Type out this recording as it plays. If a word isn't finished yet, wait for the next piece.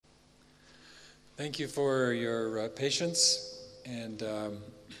Thank you for your patience. And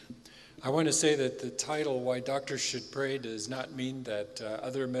I want to say that the title, Why Doctors Should Pray, does not mean that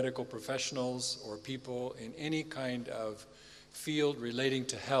other medical professionals or people in any kind of field relating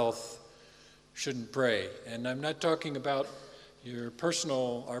to health shouldn't pray. And I'm not talking about our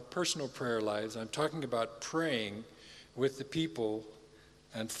personal prayer lives. I'm talking about praying with the people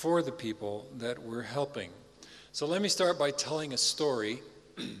and for the people that we're helping. So let me start by telling a story.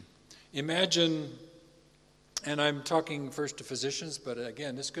 Imagine, and I'm talking first to physicians, but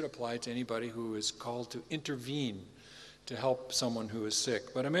again, this could apply to anybody who is called to intervene to help someone who is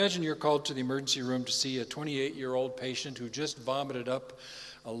sick. But imagine you're called to the emergency room to see a 28-year-old patient who just vomited up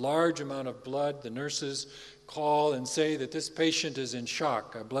a large amount of blood. The nurses call and say that this patient is in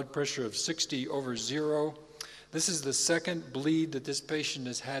shock, a blood pressure of 60/0. This is the second bleed that this patient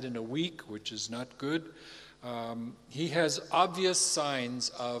has had in a week, which is not good. He has obvious signs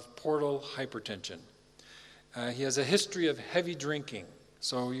of portal hypertension. He has a history of heavy drinking,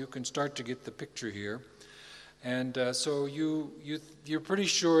 so you can start to get the picture here. And so you're pretty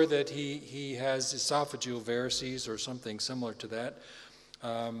sure that he has esophageal varices or something similar to that.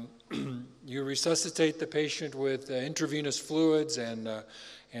 You resuscitate the patient with intravenous fluids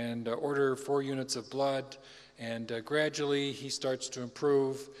and order 4 units of blood, and gradually he starts to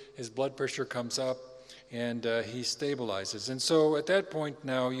improve. His blood pressure comes up, and he stabilizes. And so at that point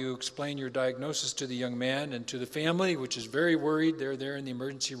now you explain your diagnosis to the young man and to the family, which is very worried. They're there in the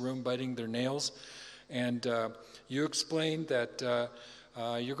emergency room biting their nails. And you explain that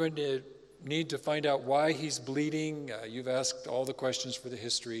you're going to need to find out why he's bleeding. You've asked all the questions for the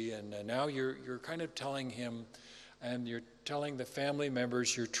history, and now you're kind of telling him, and you're telling the family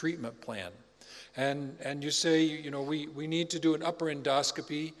members your treatment plan. And you say, we need to do an upper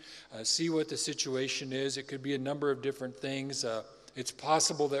endoscopy, see what the situation is. It could be a number of different things. It's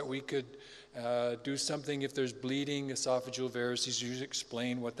possible that we could do something if there's bleeding, esophageal varices. You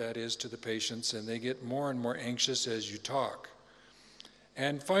explain what that is to the patients, and they get more and more anxious as you talk.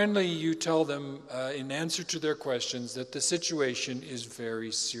 And finally, you tell them, in answer to their questions, that the situation is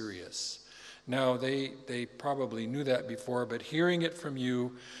very serious. Now, they probably knew that before, but hearing it from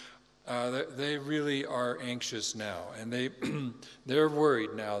you, they really are anxious now, and they're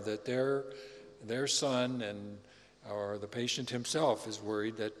worried now that their son or the patient himself is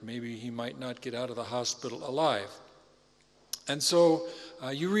worried that maybe he might not get out of the hospital alive. And so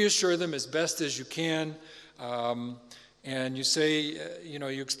you reassure them as best as you can, and you say,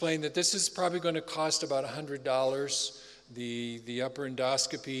 you explain that this is probably going to cost about $100, the upper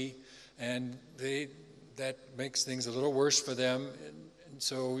endoscopy, and that makes things a little worse for them. And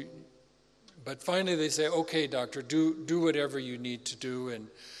so. But finally they say, okay, doctor, do whatever you need to do,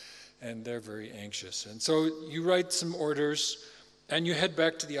 and they're very anxious. And so you write some orders, and you head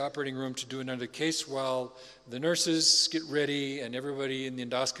back to the operating room to do another case while the nurses get ready and everybody in the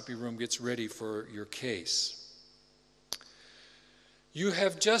endoscopy room gets ready for your case. You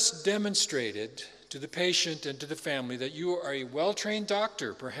have just demonstrated to the patient and to the family that you are a well-trained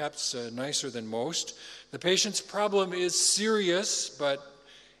doctor, perhaps nicer than most. The patient's problem is serious, but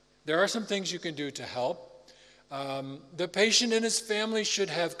there are some things you can do to help. The patient and his family should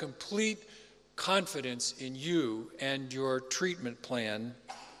have complete confidence in you and your treatment plan.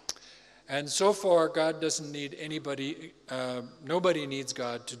 And so far, God doesn't need anybody, nobody needs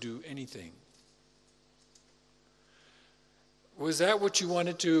God to do anything. Was that what you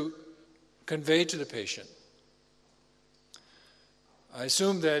wanted to convey to the patient? I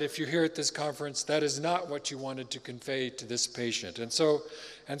assume that if you're here at this conference, that is not what you wanted to convey to this patient. And so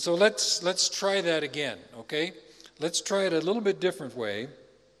let's try that again, okay? Let's try it a little bit different way.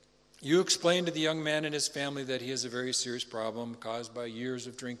 You explain to the young man and his family that he has a very serious problem caused by years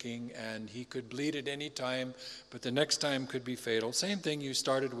of drinking, and he could bleed at any time, but the next time could be fatal. Same thing you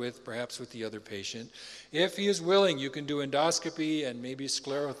started with, perhaps with the other patient. If he is willing, you can do endoscopy and maybe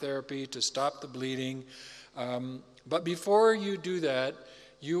sclerotherapy to stop the bleeding. But before you do that,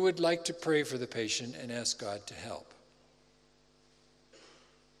 you would like to pray for the patient and ask God to help.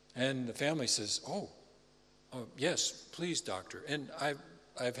 And the family says, oh yes, please, doctor. And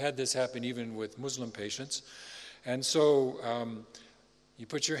I've had this happen even with Muslim patients. And so you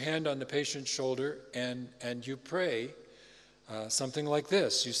put your hand on the patient's shoulder and you pray something like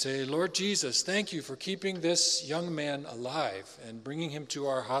this. You say, Lord Jesus, thank you for keeping this young man alive and bringing him to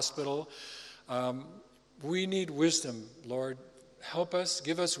our hospital. We need wisdom, Lord. Help us,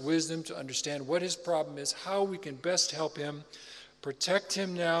 give us wisdom to understand what his problem is, how we can best help him, protect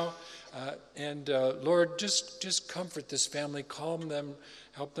him now, and Lord, just comfort this family, calm them,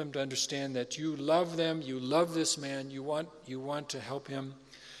 help them to understand that you love them, you love this man, you want to help him,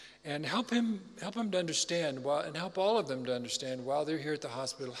 And help him to understand, and help all of them to understand while they're here at the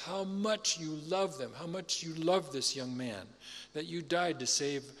hospital how much you love them, how much you love this young man, that you died to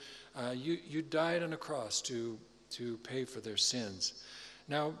save, you died on a cross to pay for their sins.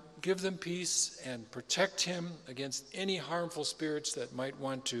 Now, give them peace and protect him against any harmful spirits that might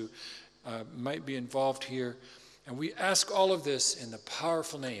be involved here. And we ask all of this in the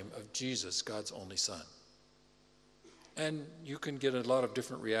powerful name of Jesus, God's only Son. And you can get a lot of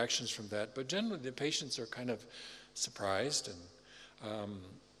different reactions from that, but generally the patients are kind of surprised. And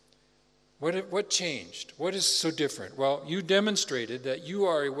what changed? What is so different? Well, you demonstrated that you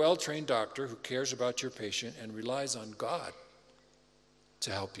are a well-trained doctor who cares about your patient and relies on God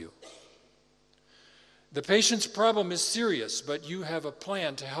to help you. The patient's problem is serious, but you have a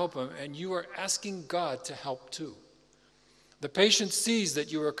plan to help him, and you are asking God to help too. The patient sees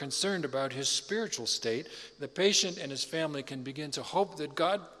that you are concerned about his spiritual state. The patient and his family can begin to hope that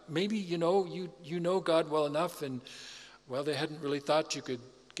God, maybe you know God well enough, and well, they hadn't really thought you could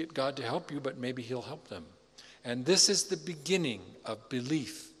get God to help you, but maybe he'll help them. And this is the beginning of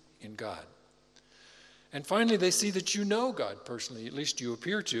belief in God. And finally, they see that you know God personally, at least you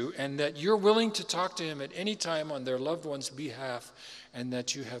appear to, and that you're willing to talk to him at any time on their loved one's behalf, and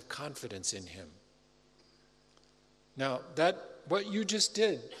that you have confidence in him. Now, what you just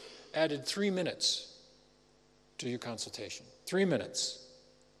did added 3 minutes to your consultation. 3 minutes.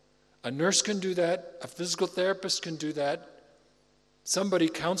 A nurse can do that. A physical therapist can do that. Somebody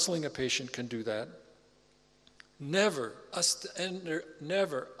counseling a patient can do that. Never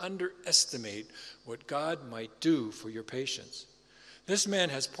underestimate what God might do for your patients. This man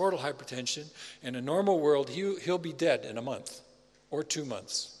has portal hypertension. In a normal world, he'll be dead in a month or 2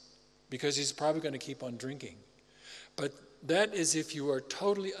 months because he's probably going to keep on drinking. But that is if you are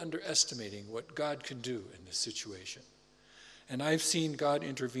totally underestimating what God can do in this situation. And I've seen God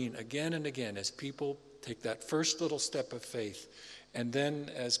intervene again and again as people take that first little step of faith. And then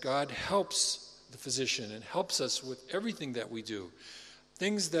as God helps the physician and helps us with everything that we do,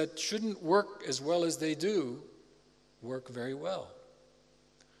 things that shouldn't work as well as they do work very well.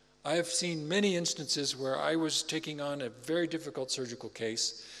 I have seen many instances where I was taking on a very difficult surgical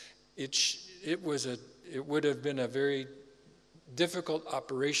case. It would have been a very difficult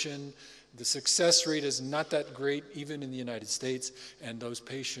operation. The success rate is not that great, even in the United States, and those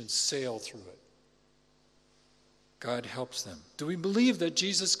patients sail through it. God helps them. Do we believe that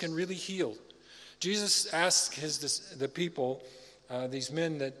Jesus can really heal? Jesus asked the people, these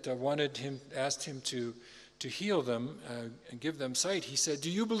men that asked him to heal them and give them sight. He said,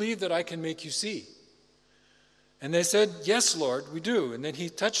 "Do you believe that I can make you see?" And they said, "Yes, Lord, we do." And then he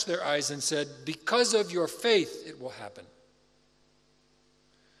touched their eyes and said, "Because of your faith, it will happen."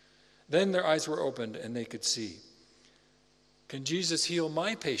 Then their eyes were opened and they could see. Can Jesus heal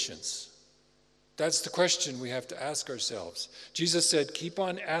my patients? That's the question we have to ask ourselves. Jesus said, keep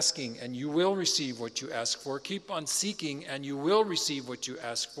on asking and you will receive what you ask for. Keep on seeking and you will receive what you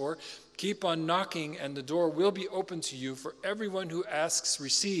ask for. Keep on knocking and the door will be open to you. For everyone who asks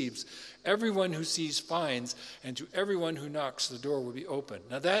receives. Everyone who sees finds. And to everyone who knocks, the door will be open.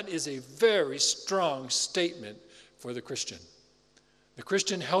 Now that is a very strong statement for the Christian. The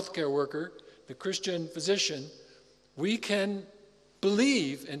Christian healthcare worker, the Christian physician, we can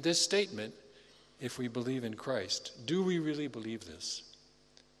believe in this statement if we believe in Christ. Do we really believe this?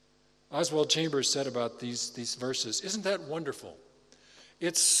 Oswald Chambers said about these verses, isn't that wonderful?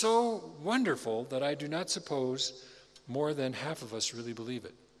 It's so wonderful that I do not suppose more than half of us really believe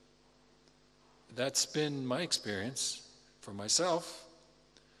it. That's been my experience for myself,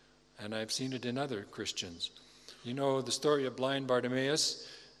 and I've seen it in other Christians. You know the story of blind Bartimaeus.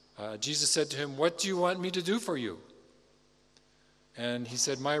 Jesus said to him, "What do you want me to do for you?" And he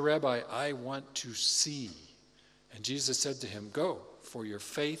said, "My Rabbi, I want to see." And Jesus said to him, "Go, for your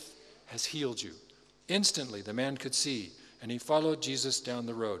faith has healed you." Instantly, the man could see, and he followed Jesus down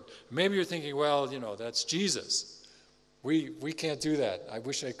the road. Maybe you're thinking, well, that's Jesus. We can't do that. I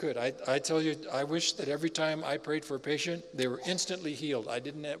wish I could. I tell you, I wish that every time I prayed for a patient, they were instantly healed. I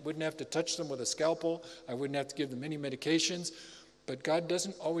wouldn't have to touch them with a scalpel. I wouldn't have to give them any medications. But God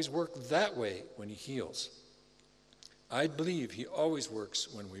doesn't always work that way when he heals. I believe he always works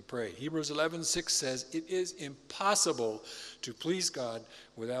when we pray. Hebrews 11:6 says, it is impossible to please God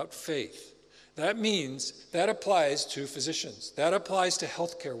without faith. That means that applies to physicians. That applies to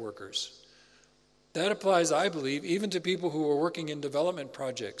healthcare workers. That applies, I believe, even to people who are working in development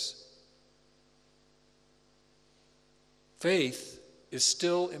projects. Faith is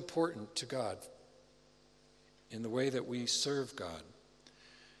still important to God in the way that we serve God.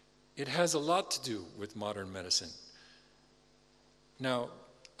 It has a lot to do with modern medicine. Now,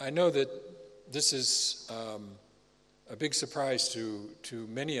 I know that this is a big surprise to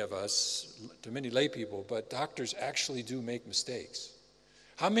many of us, to many lay people, but doctors actually do make mistakes.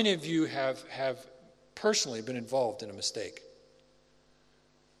 How many of you have personally been involved in a mistake?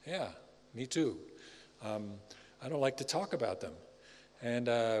 Yeah, me too. I don't like to talk about them, and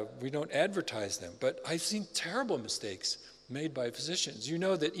we don't advertise them, but I've seen terrible mistakes made by physicians. You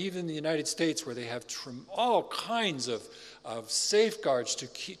know that even in the United States, where they have all kinds of safeguards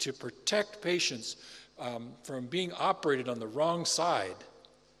to protect patients from being operated on the wrong side,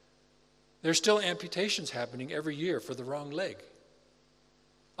 there's still amputations happening every year for the wrong leg,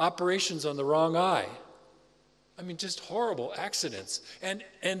 operations on the wrong eye. I mean, just horrible accidents. And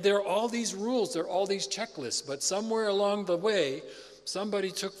there are all these rules, there are all these checklists, but somewhere along the way,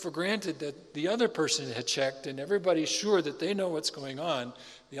 somebody took for granted that the other person had checked, and everybody's sure that they know what's going on.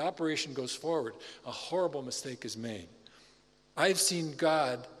 The operation goes forward. A horrible mistake is made. I've seen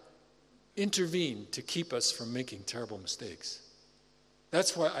God intervene to keep us from making terrible mistakes.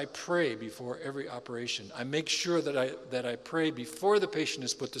 That's why I pray before every operation. I make sure that I pray before the patient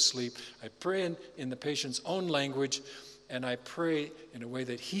is put to sleep. I pray in the patient's own language, and I pray in a way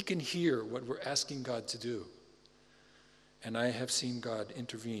that he can hear what we're asking God to do. And I have seen God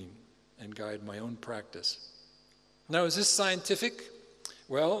intervene and guide my own practice. Now, is this scientific?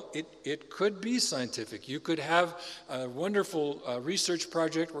 Well, it could be scientific. You could have a wonderful research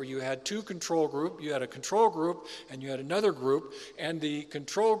project where you had two control groups. You had a control group and you had another group. And the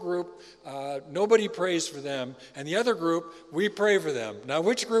control group, nobody prays for them. And the other group, we pray for them. Now,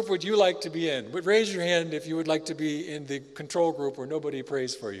 which group would you like to be in? Raise your hand if you would like to be in the control group where nobody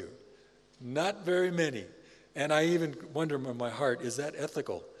prays for you. Not very many. And I even wonder in my heart, is that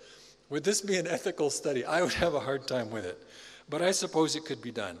ethical? Would this be an ethical study? I would have a hard time with it. But I suppose it could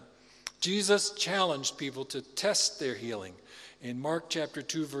be done. Jesus challenged people to test their healing. In Mark chapter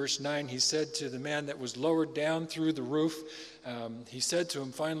 2, verse 9, he said to the man that was lowered down through the roof, he said to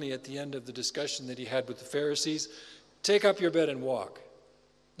him finally at the end of the discussion that he had with the Pharisees, "Take up your bed and walk."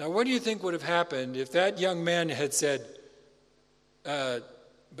 Now, what do you think would have happened if that young man had said,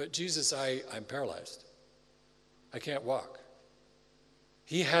 "But Jesus, I'm paralyzed. I can't walk"?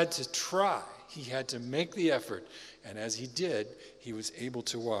 He had to try. He had to make the effort. And as he did, he was able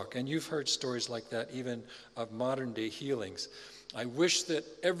to walk. And you've heard stories like that even of modern day healings. I wish that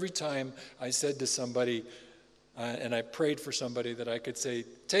every time I said to somebody, and I prayed for somebody, that I could say,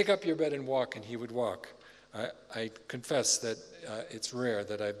 "Take up your bed and walk," and he would walk. I confess that it's rare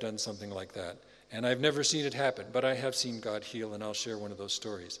that I've done something like that. And I've never seen it happen, but I have seen God heal, and I'll share one of those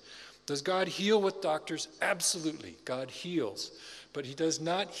stories. Does God heal with doctors? Absolutely. God heals. But he does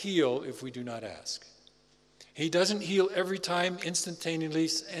not heal if we do not ask. He doesn't heal every time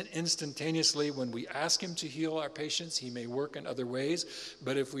instantaneously. When we ask him to heal our patients, he may work in other ways.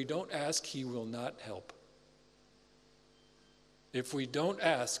 But if we don't ask, he will not help. If we don't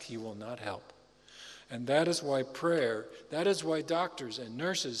ask, he will not help. And that is why prayer, that is why doctors and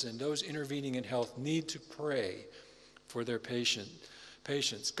nurses and those intervening in health need to pray for their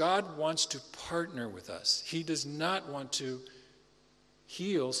patients. God wants to partner with us. He does not want to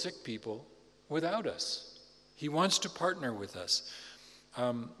heal sick people without us. He wants to partner with us.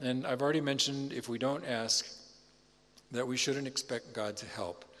 And I've already mentioned, if we don't ask, that we shouldn't expect God to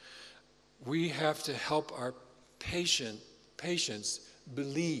help. We have to help our patients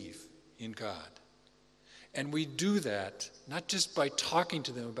believe in God. And we do that not just by talking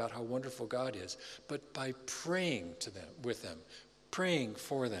to them about how wonderful God is, but by praying with them, praying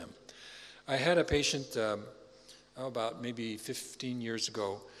for them. I had a patient about maybe 15 years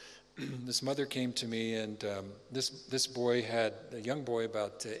ago. This mother came to me, and this boy had, a young boy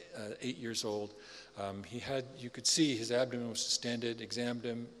about 8 years old. You could see his abdomen was distended, examined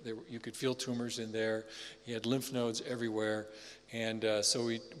him. You could feel tumors in there. He had lymph nodes everywhere. And so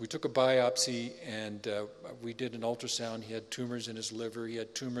we took a biopsy, and we did an ultrasound. He had tumors in his liver. He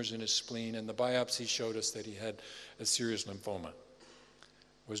had tumors in his spleen. And the biopsy showed us that he had a serious lymphoma.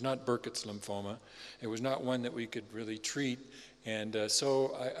 It was not Burkitt's lymphoma. It was not one that we could really treat. And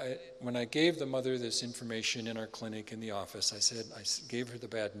so when I gave the mother this information in our clinic in the office, I gave her the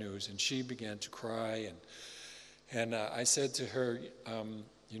bad news, and she began to cry. And I said to her,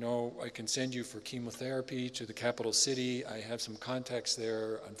 I can send you for chemotherapy to the capital city. I have some contacts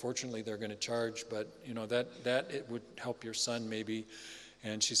there. Unfortunately, they're going to charge, but that it would help your son maybe.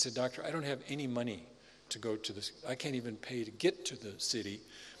 And she said, "Doctor, I don't have any money to go to this. I can't even pay to get to the city.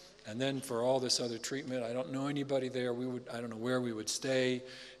 And then for all this other treatment, I don't know anybody there. I don't know where we would stay.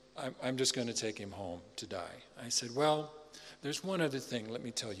 I'm just going to take him home to die." I said, "Well, there's one other thing let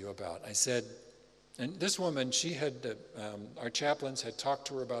me tell you about." I said, And this woman, she had, our chaplains had talked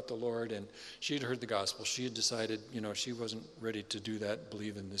to her about the Lord, and she had heard the gospel. She had decided, she wasn't ready to do that,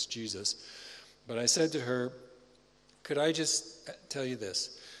 believe in this Jesus. But I said to her, could I just tell you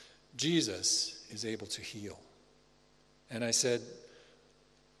this? Jesus is able to heal. And I said,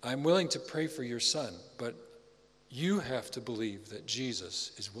 I'm willing to pray for your son, but you have to believe that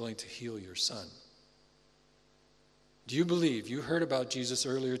Jesus is willing to heal your son. Do you believe? You heard about Jesus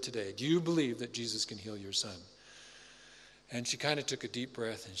earlier today. Do you believe that Jesus can heal your son? And she kind of took a deep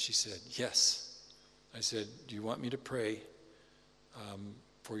breath and she said, yes. I said, do you want me to pray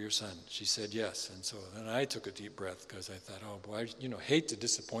for your son? She said, yes. And so then I took a deep breath because I thought, oh boy, I hate to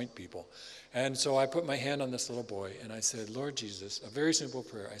disappoint people. And so I put my hand on this little boy and I said, Lord Jesus, a very simple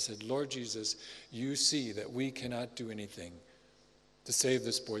prayer. I said, Lord Jesus, you see that we cannot do anything to save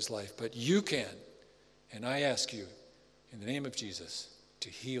this boy's life, but you can. And I ask you, in the name of Jesus, to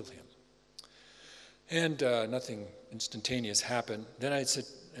heal him. And nothing instantaneous happened. Then I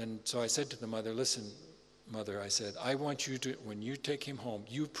said to the mother, listen, Mother, I said, I want you to, when you take him home,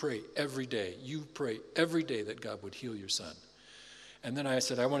 you pray every day. You pray every day that God would heal your son. And then I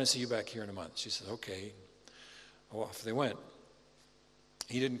said, I want to see you back here in a month. She said, okay. Oh, off they went.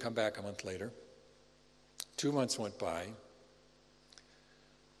 He didn't come back a month later. 2 months went by.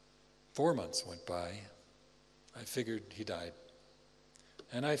 4 months went by. I figured he died.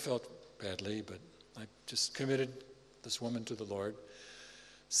 And I felt badly, but I just committed this woman to the Lord.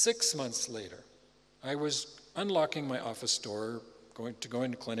 6 months later, I was unlocking my office door, going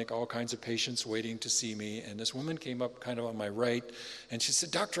to clinic, all kinds of patients waiting to see me, and this woman came up kind of on my right, and she said,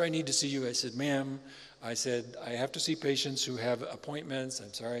 Doctor, I need to see you. I said, ma'am, I said, I have to see patients who have appointments.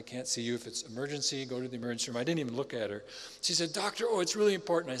 I'm sorry, I can't see you. If it's emergency, go to the emergency room. I didn't even look at her. She said, Doctor, oh, it's really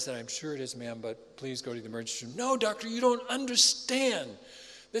important. I said, I'm sure it is, ma'am, but please go to the emergency room. No, doctor, you don't understand.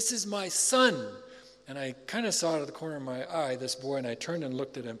 This is my son. And I kind of saw out of the corner of my eye this boy, and I turned and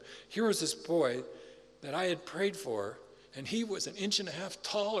looked at him. Here was this boy that I had prayed for, and he was 1.5 inches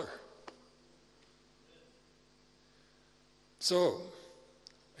taller. So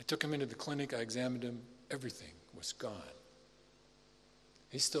I took him into the clinic, I examined him, everything was gone.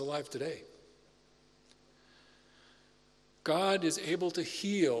 He's still alive today. God is able to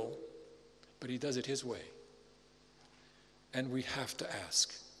heal, but he does it his way. And we have to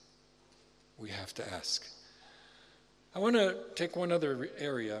ask. We have to ask. I want to take one other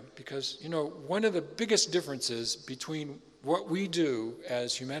area because, one of the biggest differences between what we do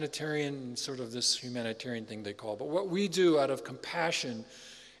as humanitarian, sort of this humanitarian thing they call, but what we do out of compassion,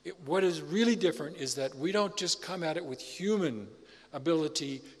 what is really different is that we don't just come at it with human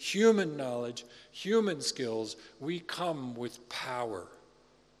ability, human knowledge, human skills. We come with power,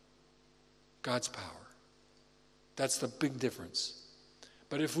 God's power. That's the big difference.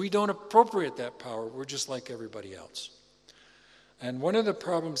 But if we don't appropriate that power, we're just like everybody else. And one of the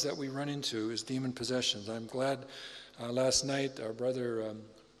problems that we run into is demon possessions. I'm glad last night our brother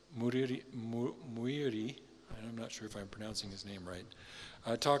Muiri, I'm not sure if I'm pronouncing his name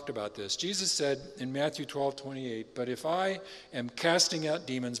right, talked about this. Jesus said in Matthew 12:28, but if I am casting out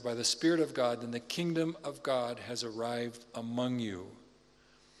demons by the Spirit of God, then the kingdom of God has arrived among you.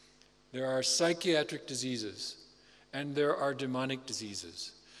 There are psychiatric diseases, and there are demonic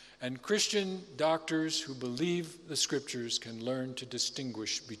diseases. And Christian doctors who believe the scriptures can learn to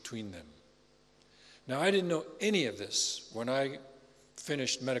distinguish between them. Now, I didn't know any of this when I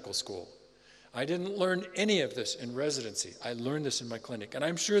finished medical school. I didn't learn any of this in residency. I learned this in my clinic. And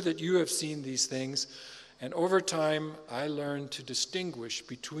I'm sure that you have seen these things. And over time, I learned to distinguish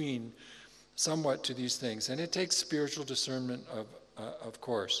between somewhat to these things. And it takes spiritual discernment, of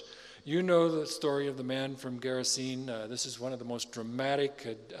course. You know the story of the man from Gerasene. This is one of the most dramatic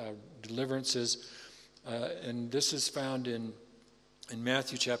deliverances, and this is found in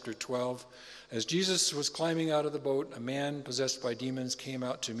Matthew chapter 12. As Jesus was climbing out of the boat, a man possessed by demons came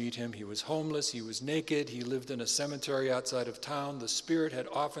out to meet him. He was homeless, he was naked, he lived in a cemetery outside of town. The spirit had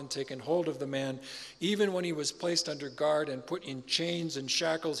often taken hold of the man. Even when he was placed under guard and put in chains and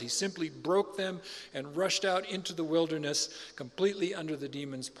shackles, he simply broke them and rushed out into the wilderness, completely under the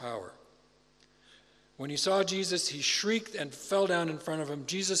demon's power. When he saw Jesus, he shrieked and fell down in front of him.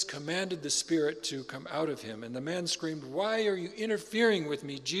 Jesus commanded the spirit to come out of him, and the man screamed, "Why are you interfering with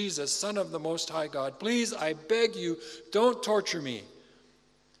me, Jesus, Son of the Most High God? Please, I beg you, don't torture me."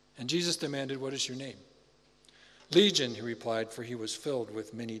 And Jesus demanded, "What is your name?" "Legion," he replied, for he was filled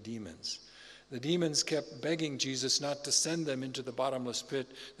with many demons. The demons kept begging Jesus not to send them into the bottomless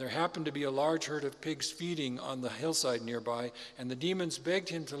pit. There happened to be a large herd of pigs feeding on the hillside nearby, and the demons begged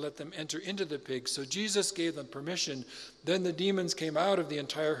him to let them enter into the pigs. So Jesus gave them permission. Then the demons came out of the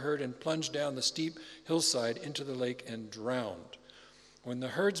entire herd and plunged down the steep hillside into the lake and drowned. When the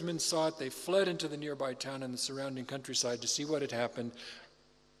herdsmen saw it, they fled into the nearby town and the surrounding countryside to see what had happened.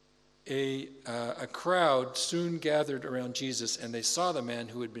 A crowd soon gathered around Jesus, and they saw the man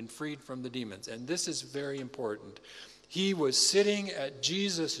who had been freed from the demons. And this is very important. He was sitting at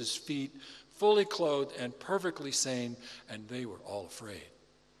Jesus' feet, fully clothed and perfectly sane, and they were all afraid.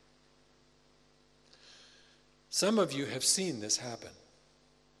 Some of you have seen this happen.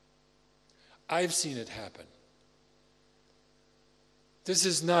 I've seen it happen. This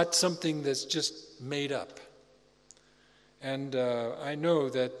is not something that's just made up. And I know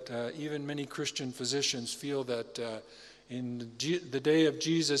that even many Christian physicians feel that in the day of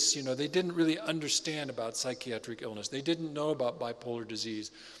Jesus, they didn't really understand about psychiatric illness. They didn't know about bipolar disease.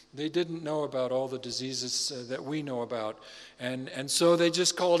 They didn't know about all the diseases that we know about. And so they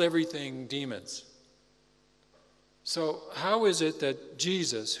just called everything demons. So how is it that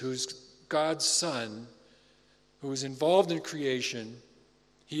Jesus, who's God's Son, who is involved in creation,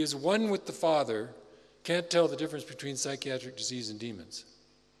 he is one with the Father, can't tell the difference between psychiatric disease and demons?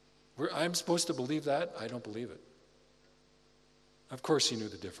 I'm supposed to believe that? I don't believe it. Of course he knew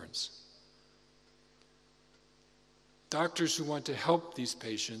the difference. Doctors who want to help these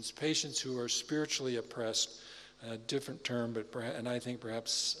patients who are spiritually oppressed, a different term, and I think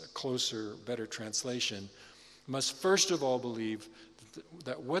perhaps a closer, better translation, must first of all believe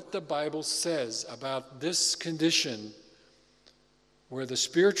that what the Bible says about this condition, where the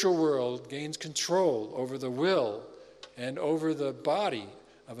spiritual world gains control over the will and over the body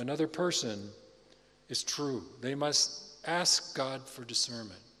of another person, is true. They must ask God for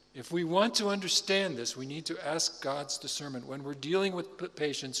discernment. If we want to understand this, we need to ask God's discernment when we're dealing with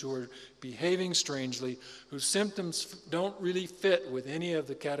patients who are behaving strangely, whose symptoms don't really fit with any of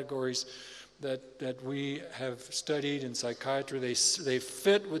the categories that we have studied in psychiatry. They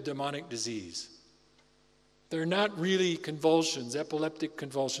fit with demonic disease. They're not really convulsions, epileptic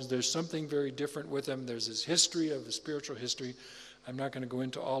convulsions. There's something very different with them. There's this history of the spiritual history. I'm not going to go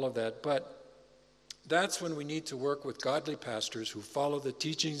into all of that, but that's when we need to work with godly pastors who follow the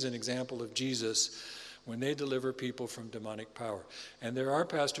teachings and example of Jesus when they deliver people from demonic power. And there are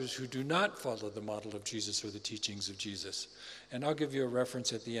pastors who do not follow the model of Jesus or the teachings of Jesus. And I'll give you a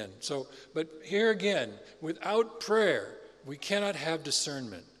reference at the end. But here again, without prayer, we cannot have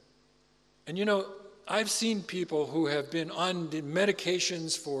discernment. And I've seen people who have been on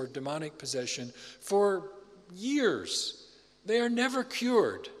medications for demonic possession for years. They are never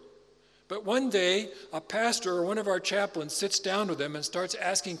cured. But one day, a pastor or one of our chaplains sits down with them and starts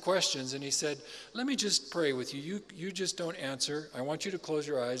asking questions. And he said, let me just pray with you. You just don't answer. I want you to close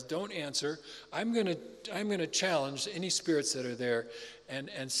your eyes. Don't answer. I'm going to challenge any spirits that are there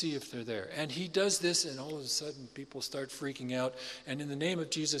and see if they're there. And he does this, and all of a sudden people start freaking out. And in the name of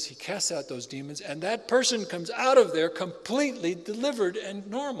Jesus, he casts out those demons. And that person comes out of there completely delivered and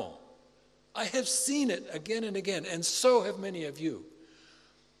normal. I have seen it again and again, and so have many of you.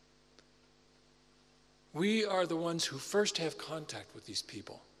 We are the ones who first have contact with these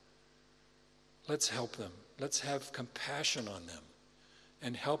people. Let's help them. Let's have compassion on them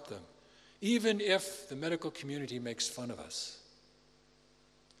and help them, even if the medical community makes fun of us.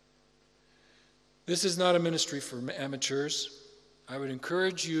 This is not a ministry for amateurs. I would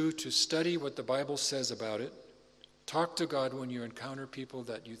encourage you to study what the Bible says about it. Talk to God when you encounter people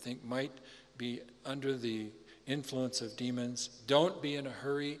that you think might be under the influence of demons. Don't be in a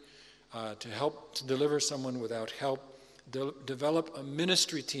hurry to help to deliver someone without help. Develop a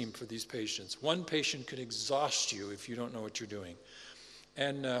ministry team for these patients. One patient could exhaust you if you don't know what you're doing.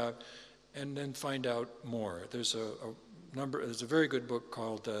 And then find out more. There's a very good book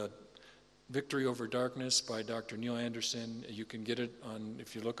called Victory Over Darkness by Dr. Neil Anderson. You can get it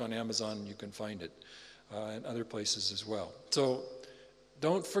if you look on Amazon, you can find it, and other places as well. So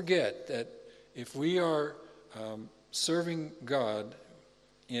don't forget that if we are serving God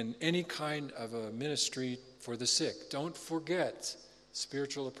in any kind of a ministry for the sick, don't forget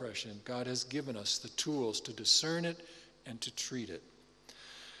spiritual oppression. God has given us the tools to discern it and to treat it.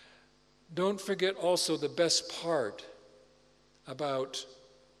 Don't forget also the best part about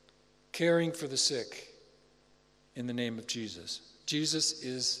caring for the sick in the name of Jesus. Jesus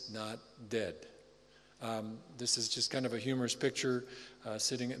is not dead. This is just kind of a humorous picture.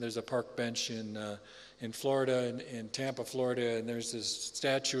 There's a park bench in Florida, in Tampa, Florida, and there's this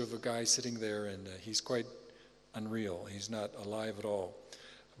statue of a guy sitting there, and he's quite unreal. He's not alive at all.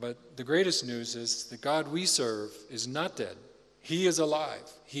 But the greatest news is the God we serve is not dead. He is alive.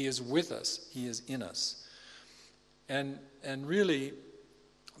 He is with us. He is in us. And really,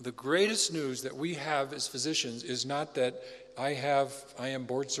 the greatest news that we have as physicians is not that I am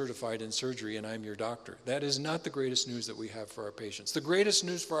board certified in surgery and I'm your doctor. That is not the greatest news that we have for our patients. The greatest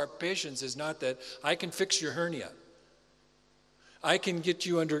news for our patients is not that I can fix your hernia. I can get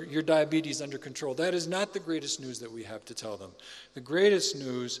your diabetes under control. That is not the greatest news that we have to tell them. The greatest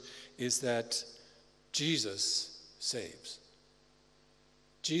news is that Jesus saves.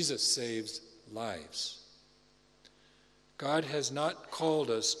 Jesus saves lives. God has not called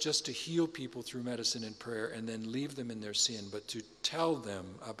us just to heal people through medicine and prayer and then leave them in their sin, but to tell them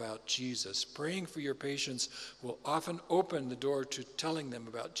about Jesus. Praying for your patients will often open the door to telling them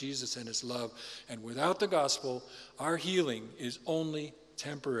about Jesus and his love. And without the gospel, our healing is only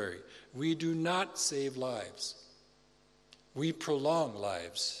temporary. We do not save lives. We prolong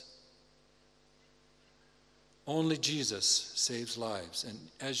lives. Only Jesus saves lives. And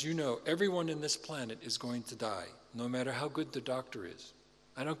as you know, everyone in this planet is going to die, no matter how good the doctor is.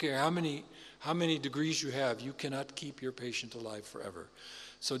 I don't care how many degrees you have, you cannot keep your patient alive forever.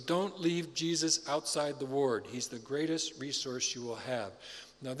 So don't leave Jesus outside the ward. He's the greatest resource you will have.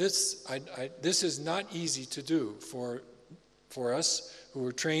 Now this is not easy to do for us who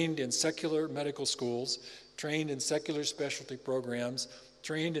are trained in secular medical schools, trained in secular specialty programs,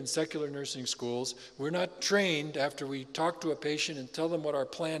 trained in secular nursing schools. We're not trained after we talk to a patient and tell them what our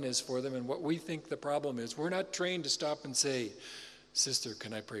plan is for them and what we think the problem is. We're not trained to stop and say, "Sister,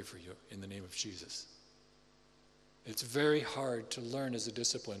 can I pray for you in the name of Jesus?" It's very hard to learn as a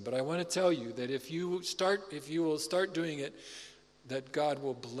discipline, but I want to tell you that if you will start doing it, that God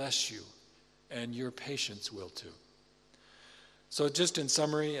will bless you and your patients will too. So just in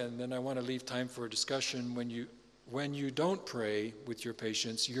summary, and then I want to leave time for a discussion, when you don't pray with your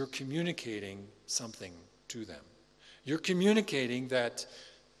patients, you're communicating something to them. You're communicating that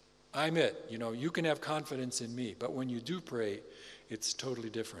I'm it. You can have confidence in me. But when you do pray, it's totally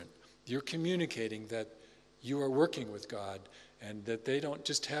different. You're communicating that you are working with God and that they don't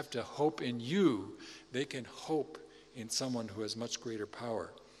just have to hope in you, they can hope in someone who has much greater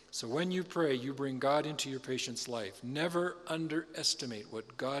power. So when you pray, you bring God into your patient's life. Never underestimate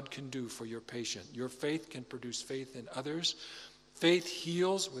what God can do for your patient. Your faith can produce faith in others. Faith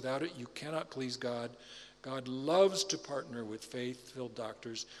heals. Without it, you cannot please God. God loves to partner with faith-filled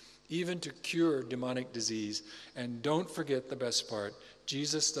doctors, even to cure demonic disease. And don't forget the best part.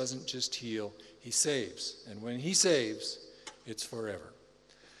 Jesus doesn't just heal, he saves. And when he saves, it's forever.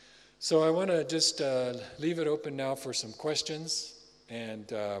 So I want to just leave it open now for some questions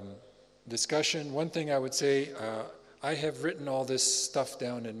and discussion. One thing I would say, I have written all this stuff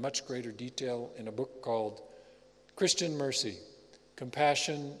down in much greater detail in a book called Christian Mercy,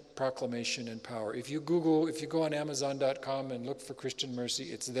 Compassion, Proclamation, and Power. If you go on Amazon.com and look for Christian Mercy,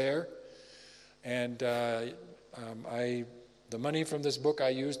 it's there. And the money from this book I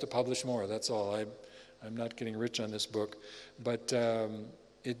use to publish more, that's all. I'm not getting rich on this book. But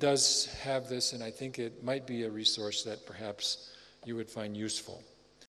it does have this, and I think it might be a resource that perhaps you would find useful.